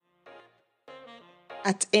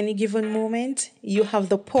At any given moment, you have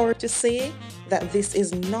the power to say that this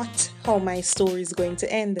is not how my story is going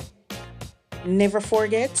to end. Never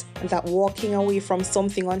forget that walking away from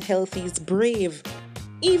something unhealthy is brave,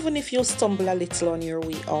 even if you stumble a little on your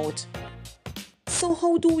way out. So,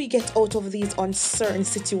 how do we get out of these uncertain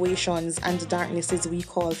situations and darknesses we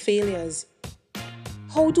call failures?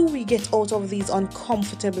 How do we get out of these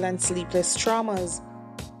uncomfortable and sleepless traumas?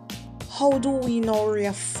 How do we now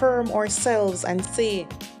reaffirm ourselves and say,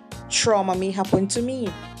 trauma may happen to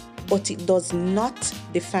me, but it does not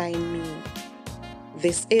define me?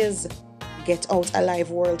 This is Get Out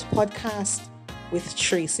Alive World podcast with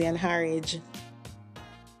Tracy and Harridge.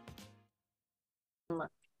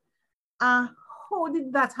 How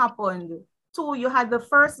did that happen? So you had the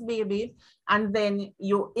first baby, and then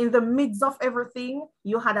you, in the midst of everything,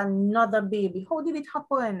 you had another baby. How did it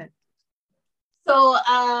happen? So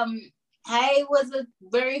I was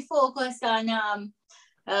very focused on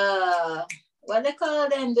what they call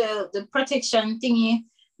them, the protection thingy.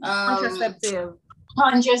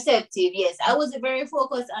 Contraceptive, yes. I was very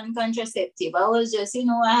focused on contraceptive. I was just,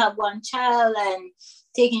 I have one child and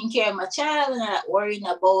taking care of my child and not worrying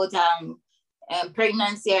about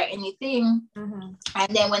pregnancy or anything. Mm-hmm.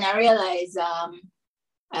 And then when I realized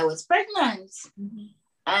I was pregnant, Mm-hmm.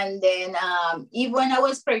 and then even when I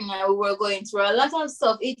was pregnant, we were going through a lot of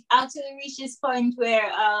stuff. It actually reached this point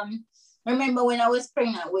where remember when I was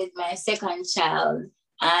pregnant with my second child,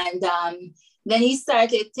 and then he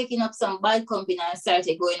started taking up some bad company and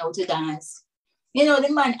started going out to dance. The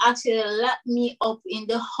man actually locked me up in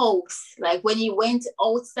the house. Like when he went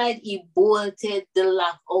outside, he bolted the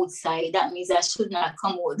lock outside. That means I should not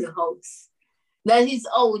come out the house. That is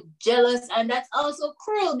how jealous, and that's also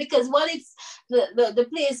cruel, because what if the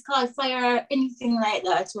place caught fire or anything like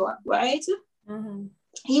that, right? Mm-hmm.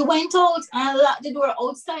 He went out and locked the door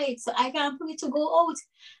outside, so I can't wait to go out.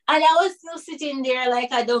 And I was still sitting there like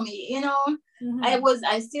a dummy, Mm-hmm. I was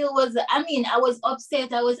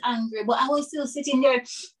upset, I was angry, but I was still sitting there.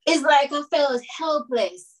 It's like I felt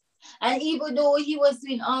helpless. And even though he was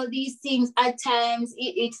doing all these things, at times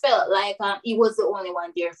it felt like he was the only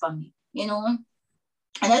one there for me,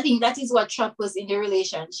 And I think that is what trapped us in the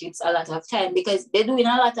relationships a lot of time, because they're doing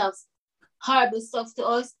a lot of horrible stuff to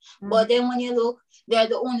us. Mm-hmm. But then when you look, they're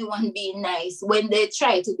the only one being nice when they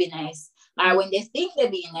try to be nice. Or when they think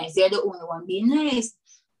they're being nice, they're the only one being nice.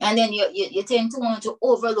 And then you tend to want to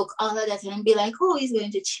overlook all of that and be like, oh, he's going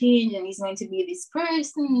to change and he's going to be this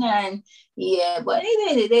person. And yeah, but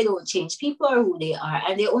they don't change. People are who they are,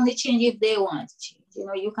 and they only change if they want to change.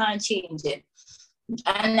 You can't change it.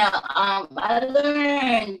 And I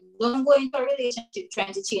learned, don't go into a relationship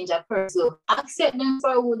trying to change a person. Accept them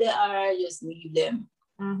for who they are, just leave them.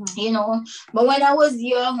 Mm-hmm. But when I was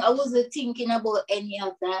young, I wasn't thinking about any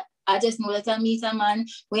of that. I just know that I meet a man,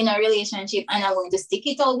 we're in a relationship, and I'm going to stick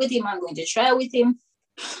it out with him. I'm going to try with him.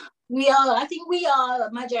 I think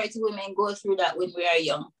majority of women go through that when we are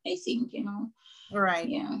young, I think, Right.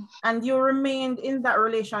 Yeah. And you remained in that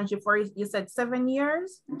relationship for, you said, 7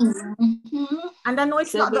 years? Mm-hmm. And I know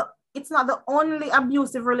it's not the only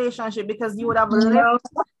abusive relationship, because you would have left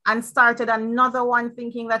and started another one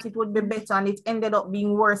thinking that it would be better, and it ended up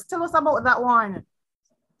being worse. Tell us about that one.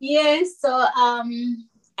 Yes, so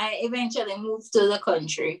I eventually moved to the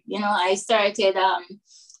country. I started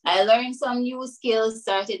I learned some new skills,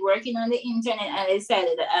 started working on the internet, and I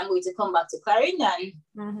decided that I'm going to come back to Clarendon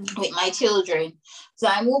with my children. So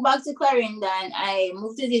I moved back to Clarendon. I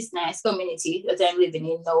moved to this nice community that I'm living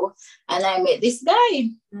in now, and I met this guy.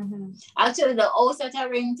 Mm-hmm. Actually, the house that I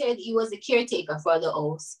rented, he was the caretaker for the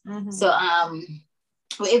house. Mm-hmm. So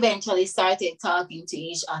we eventually started talking to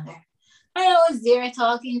each other. And I was there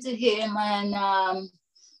talking to him, and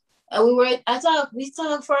we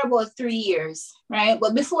talked for about 3 years, right?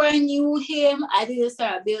 But before I knew him, I didn't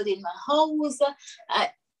start building my house.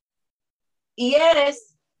 Yes.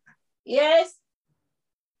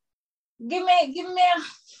 Give me a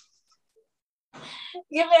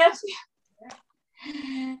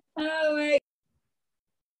oh my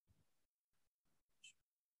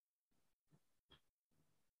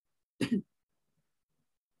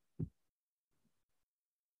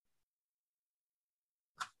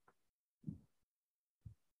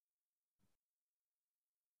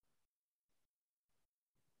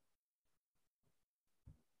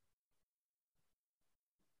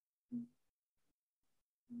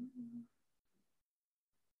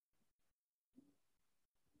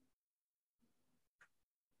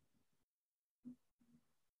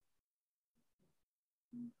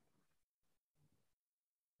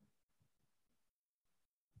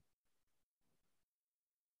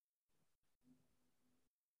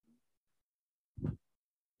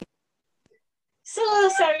So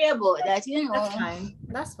sorry about that, you know. That's fine.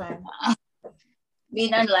 That's fine.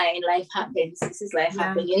 Being online, life happens. This is life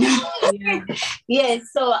happening, you know. Yeah. Yes.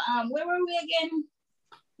 So where were we again?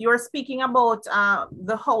 You were speaking about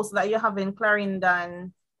the house that you have in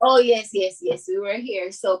Clarendon. Oh yes, we were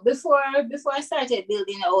here. So before I started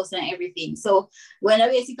building the house and everything. So when I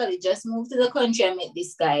basically just moved to the country, I met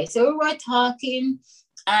this guy. So we were talking,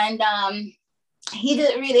 and he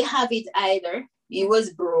didn't really have it either. He was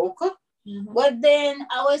broke. Mm-hmm. But then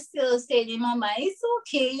I was still saying in my mind, it's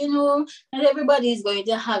okay, you know, not everybody's going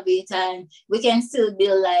to have it, and we can still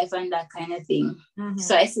build life and that kind of thing. Mm-hmm.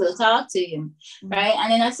 So I still talk to him, right?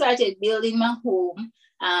 And then I started building my home.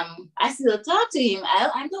 I still talk to him.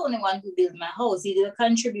 I'm the only one who built my house. He didn't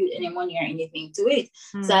contribute any money or anything to it.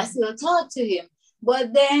 So I still talk to him.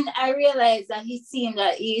 But then I realized that he seemed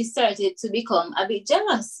that he started to become a bit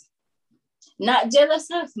jealous. Not jealous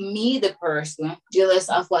of me, the person, jealous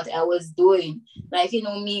of what I was doing. Like, you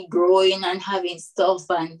know, me growing and having stuff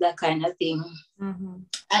and that kind of thing. Mm-hmm.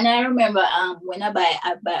 And I remember when I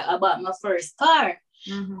bought my first car.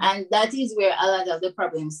 Mm-hmm. And that is where a lot of the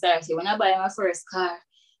problems started. When I bought my first car,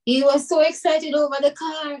 he was so excited over the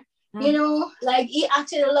car. Mm-hmm. You know, like he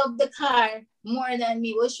actually loved the car more than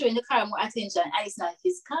me, was showing the car more attention. And it's not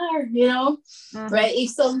his car, you know, mm-hmm. right?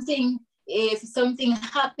 If something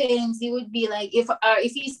happens, he would be like, if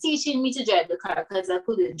he's teaching me to drive the car because I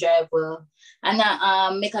couldn't drive well, and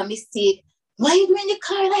I make a mistake, why are you doing the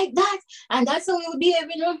car like that? And that's how he would behave,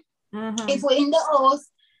 you know. Mm-hmm. If we're in the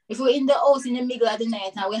house in the middle of the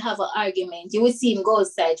night and we have an argument, you would see him go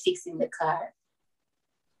outside fixing the car.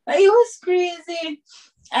 It was crazy.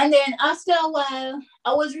 And then after a while,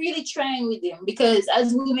 I was really trying with him because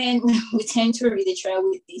as women, we tend to really try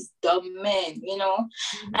with these dumb men, you know.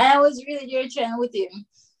 Mm-hmm. And I was really trying with him.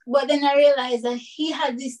 But then I realized that he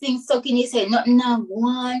had this thing stuck in his head, nothing I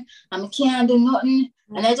want, I can't do nothing.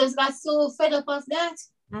 Mm-hmm. And I just got so fed up of that.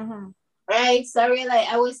 Mm-hmm. Right? So I realized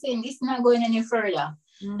I was saying, this is not going any further.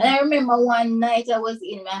 Mm-hmm. And I remember one night I was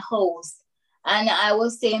in my house and I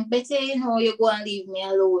was saying, better, you know, you go and leave me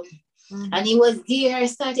alone. Mm-hmm. And he was there,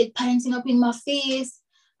 started panting up in my face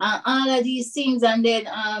and all of these things. And then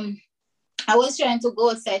I was trying to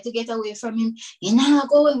go outside to get away from him. You're not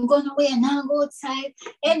going away, you're not go outside.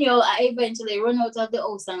 And I eventually run out of the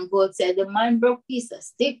house and go outside. The man broke a piece of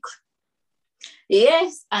stick.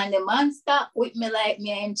 Yes, and the man stopped with me like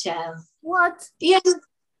me and child. What? Yes,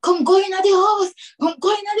 come go in at the house. Come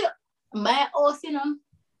go in at my house, you know.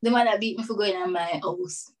 The man that beat me for going in my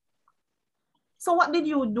house. So what did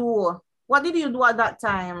you do? What did you do at that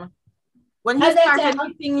time? When he started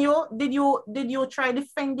hitting you, did you try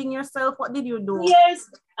defending yourself? What did you do? Yes,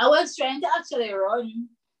 I was trying to actually run.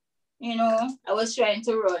 You know, I was trying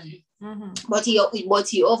to run. Mm-hmm. But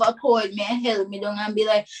he overpowered me and held me down and be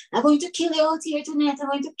like, I'm going to kill you out here tonight. I'm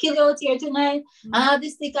going to kill you out here tonight. Mm-hmm. And all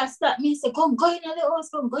this sticker stopped me and said, come go in at the house,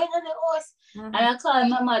 come go in at the house. Mm-hmm. And I called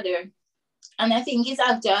my mother. And I think it's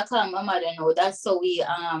after I called my mother now, that's so he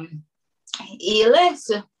left.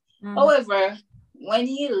 Mm-hmm. However, when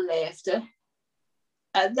he left,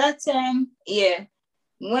 at that time,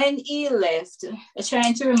 when he left, I'm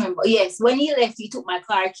trying to remember. Yes, when he left, he took my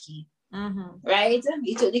car key. Mm-hmm. Right?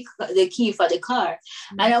 He took the key for the car.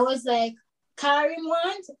 Mm-hmm. And I was like, car in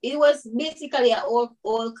want? It was basically an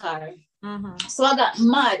old car. Mm-hmm. So I got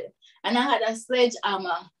mad. And I had a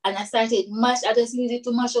sledgehammer. And I started I just used it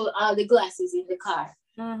to mash out all the glasses in the car.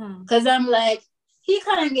 Because I'm like, he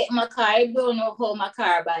can't get my car. I don't know how my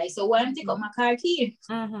car by. So why don't take up my car key?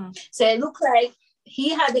 Mm-hmm. So it looked like he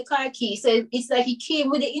had the car key. So it's like he came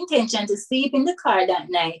with the intention to sleep in the car that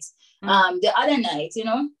night. Mm-hmm. The other night, you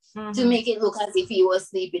know, mm-hmm. to make it look as if he was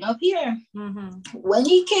sleeping up here. Mm-hmm. When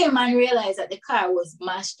he came and realized that the car was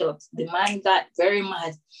mashed up, the man got very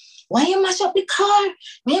mad. Why you mash up the car?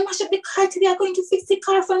 When you mash up the car today, I'm going to fix the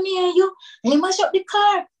car for me and you. And you mash up the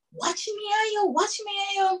car. Watch me and you. Watch me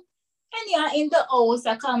and you. And yeah, in the house,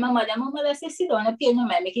 I call my mother. My mother said, sit down and pay no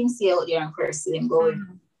mind. Make him stay out there and curse him going.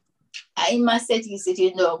 Mm-hmm. I in my setting,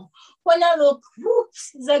 sitting down. When I look,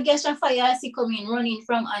 whoops, the Gesha fire see coming running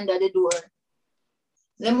from under the door.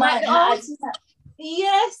 The man had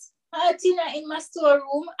Tina in my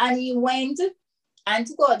storeroom, and he went and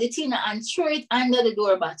took out the Tina and threw it under the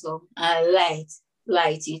door bottom and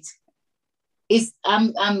light it.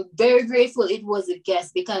 I'm very grateful it was a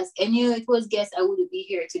guest, because I knew it was guest, I wouldn't be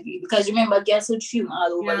here today. Because remember, guests would fume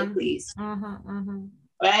all over the place. Mm-hmm, mm-hmm.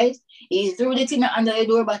 Right? He threw the Tina under the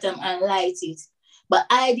door bottom and light it. But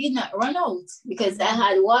I did not run out because I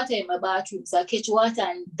had water in my bathroom. So I catch water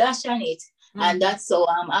and dash on it. Mm-hmm. And that's so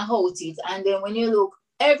I hold it. And then when you look,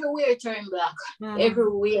 everywhere turned black.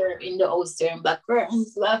 Everywhere in the house turned black.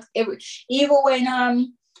 Curtains black. Even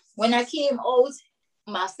when I came out,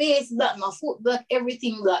 my face black, my foot black,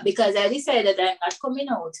 everything black, because I decided I'm not coming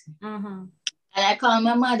out. And I called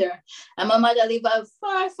my mother, and my mother lived a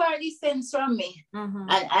far, far distance from me. And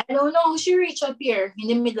I don't know how she reached up here in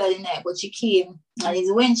the middle of the night, but she came. And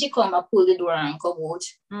it's when she come, I pulled the door and come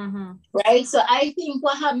out. Right? So I think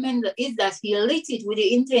what happened is that he lit it with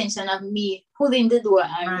the intention of me pulling the door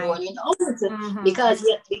and running out. Because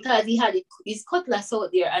he had his cutlass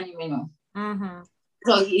out there anyway, you know.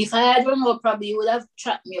 So if I had run out, probably he would have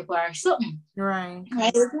trapped me up or something. Right?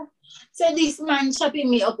 So this man chopping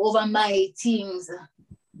me up over my things,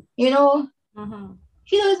 you know.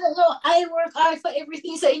 He doesn't know I work hard for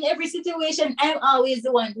everything. So in every situation, I'm always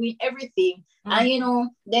the one doing everything. And you know,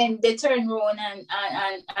 then they turn around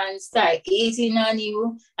and start eating on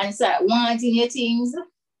you and start wanting your things.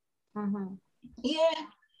 Yeah.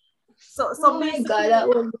 So oh my God, that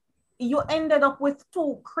was... You ended up with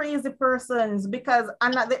two crazy persons, because,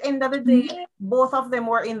 and at the end of the day, both of them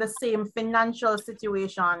were in the same financial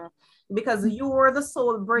situation, because you were the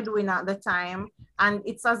sole breadwinner at the time, and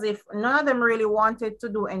it's as if none of them really wanted to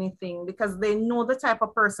do anything, because they know the type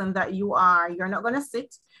of person that you are. You're not going to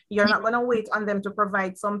sit, you're not going to wait on them to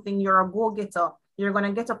provide something. You're a go-getter. You're going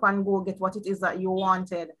to get up and go get what it is that you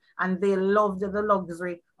wanted, and they loved the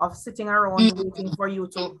luxury of sitting around waiting for you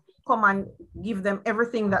to come and give them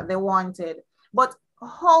everything that they wanted. But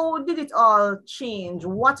how did it all change?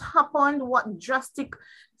 What happened? What drastic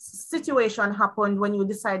situation happened when you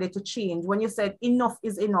decided to change? When you said enough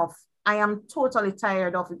is enough, I am totally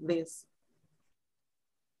tired of this.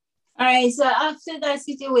 All right, so after that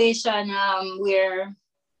situation where,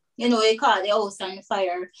 you know, they caught the house on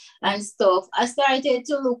fire and stuff, I started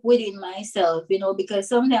to look within myself, you know, because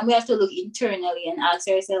sometimes we have to look internally and ask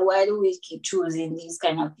ourselves, why do we keep choosing these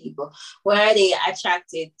kind of people? Why are they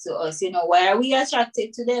attracted to us? You know, why are we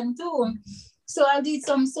attracted to them too? So I did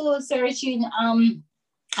some soul searching.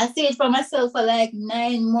 I stayed for myself for like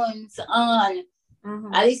 9 months on.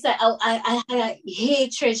 At least I had a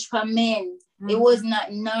hatred for men. It was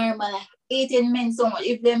not normal. I hated men so much.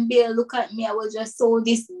 If them bare look at me, I was just so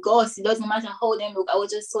disgusted. It doesn't matter how them look, I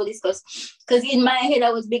was just so disgusted. Because in my head,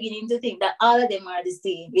 I was beginning to think that all of them are the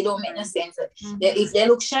same. It don't make no sense. If they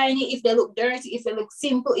look shiny, if they look dirty, if they look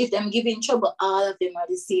simple, if them giving trouble, all of them are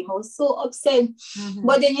the same. I was so upset.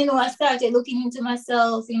 But then, you know, I started looking into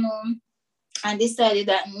myself, you know, and decided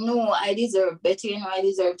that no, I deserve better, you know, I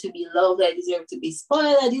deserve to be loved, I deserve to be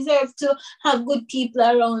spoiled, I deserve to have good people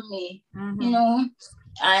around me, you know.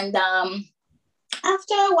 And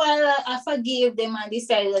after a while, I forgave them and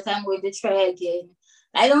decided that I'm going to try again.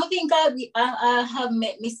 I don't think I have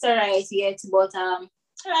met Mr. Right yet, but I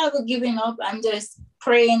haven't given up. I'm just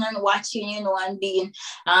praying and watching, you know, and being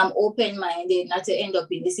open-minded, not to end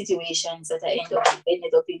up in the situations that I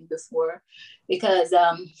ended up in before, because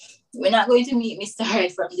we're not going to meet Mr. Right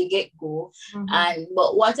from the get-go.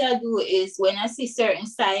 But what I do is when I see certain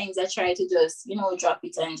signs, I try to just, you know, drop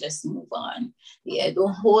it and just move on. Yeah,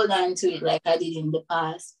 don't hold on to it like I did in the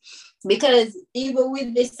past. Because even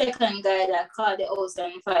with the second guy that caught the house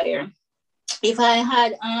on fire, if I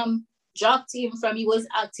had dropped him from he was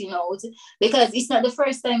acting out, because it's not the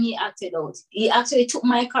first time he acted out. He actually took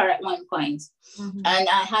my car at one point, and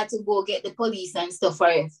I had to go get the police and stuff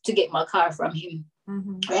to get my car from him.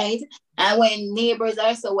 Right? And when neighbors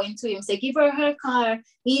also went to him, say, give her car,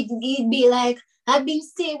 he'd be like, I've been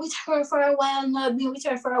staying with her for a while now, I've been with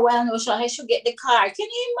her for a while now, so I should get the car. Can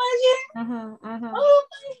you imagine? Oh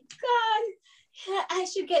my God. Yeah, I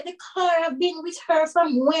should get the car. I've been with her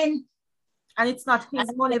from when? And it's not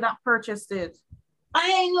his money that purchased it.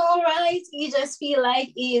 I know, right? You just feel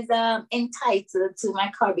like he's entitled to my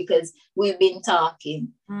car because we've been talking.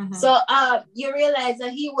 So you realize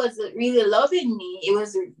that he was really loving me. He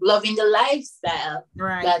was loving the lifestyle.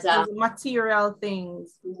 Right. That, material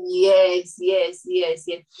things. Yes.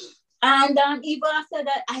 And even after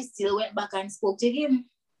that, I still went back and spoke to him.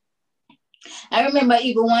 I remember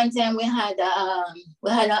even one time we had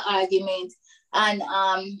an argument, and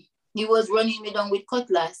he was running me down with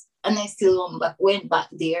cutlass, and I still went back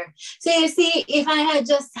there. So you see, if I had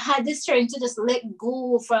just had the strength to just let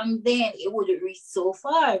go from then, it would have reached so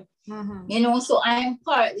far. You know, so I'm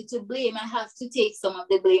partly to blame. I have to take some of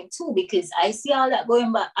the blame too, because I see all that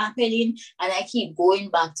going back happening, and I keep going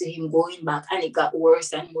back to him, and it got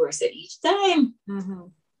worse and worse at each time.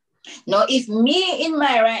 Now, if me in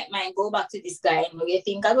my right mind go back to this guy, you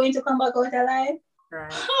think I'm going to come back out alive?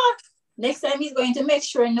 Right. Next time he's going to make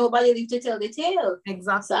sure nobody lives to tell the tale.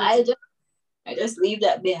 Exactly. So I just I just leave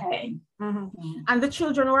that behind. Mm-hmm. And the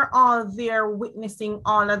children were all there witnessing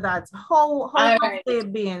all of that. How have they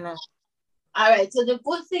been? All right. So the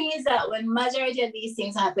good thing is that when majority of these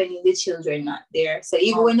things happen, the children not there. So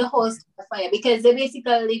even when the house caught fire, because they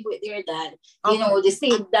basically live with their dad, you know, the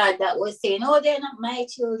same dad that was saying, "Oh, they're not my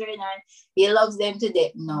children," and he loves them to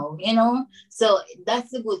death. No, you know. So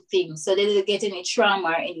that's a good thing. So they didn't get any trauma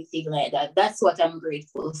or anything like that. That's what I'm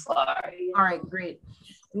grateful for. All right, great.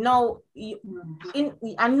 Now,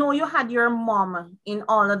 I know you had your mom in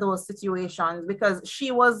all of those situations because she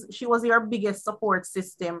was your biggest support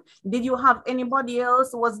system. Did you have anybody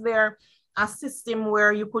else? Was there a system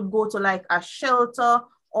where you could go to like a shelter,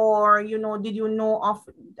 or, you know, did you know of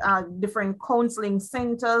different counseling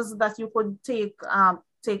centers that you could take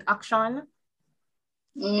action?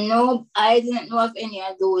 No, I didn't know of any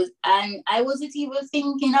of those, and I wasn't even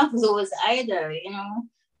thinking of those either, you know.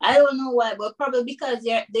 I don't know why, but probably because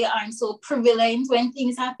they aren't so prevalent. When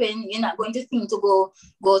things happen, you're not going to think to go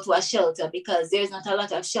to a shelter because there's not a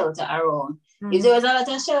lot of shelter around. If there was a lot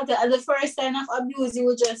of shelter, at the first sign of abuse, you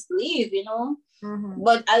would just leave, you know.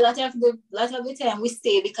 But a lot of the time we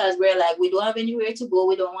stay because we're like, we don't have anywhere to go.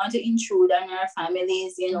 We don't want to intrude on our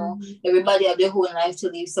families, you know. Everybody have their whole life to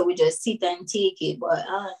live, so we just sit and take it. But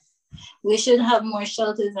we should have more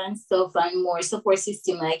shelters and stuff and more support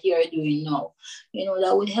system like you're doing now. You know,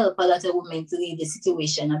 that would help a lot of women to leave the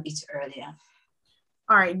situation a bit earlier.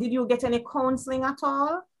 All right. Did you get any counseling at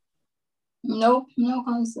all? No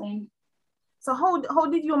counseling. So how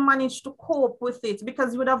did you manage to cope with it?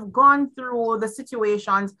 Because you would have gone through the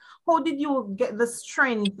situations. How did you get the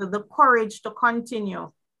strength, the courage to continue?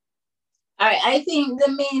 All right, I think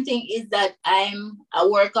the main thing is that I'm a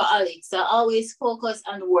workaholic. So I always focus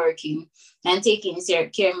on working and taking care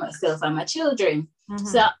of myself and my children.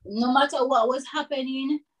 So no matter what was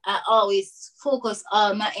happening, I always focus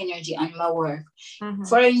all my energy on my work.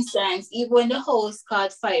 For instance, even when the house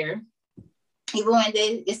caught fire, even when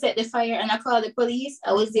they set the fire and I called the police,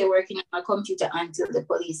 I was there working on my computer until the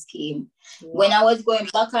police came. When I was going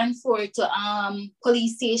back and forth to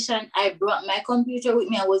police station, I brought my computer with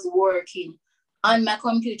me. I was working on my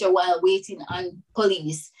computer while waiting on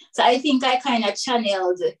police. So I think I kind of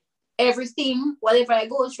channeled everything, whatever I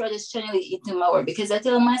go through, I just channel it into my work because I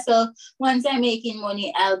tell myself, once I'm making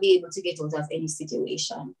money, I'll be able to get out of any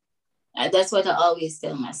situation. That's what I always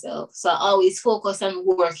tell myself. So I always focus on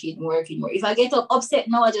working. If I get upset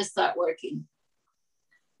now, I just start working.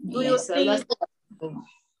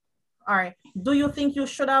 All right. Do you think you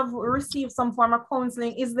should have received some form of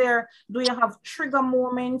counseling? Do you have trigger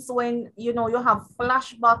moments when, you know, you have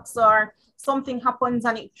flashbacks or something happens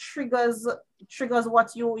and it triggers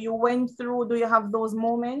what you went through? Do you have those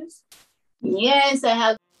moments? Yes, I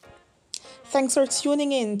have. Thanks for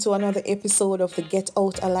tuning in to another episode of the Get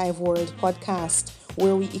Out Alive World podcast,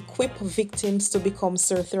 where we equip victims to become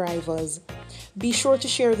survivors. Be sure to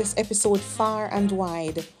share this episode far and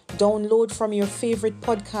wide. Download from your favorite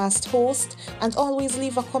podcast host and always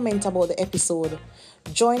leave a comment about the episode.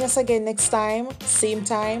 Join us again next time, same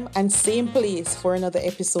and same place for another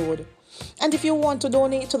episode. And if you want to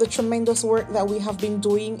donate to the tremendous work that we have been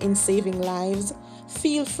doing in saving lives,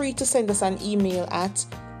 feel free to send us an email at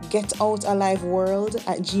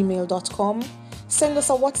getoutaliveworld@gmail.com. Send us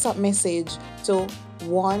a WhatsApp message to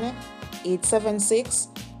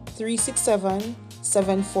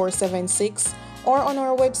 1-876-367-7476 or on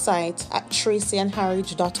our website at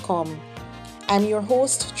tracyandharridge.com. I'm your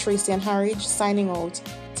host, Tracy and Harridge, signing out.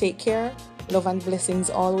 Take care, love and blessings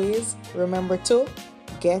always. Remember to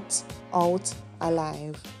get out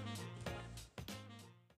alive.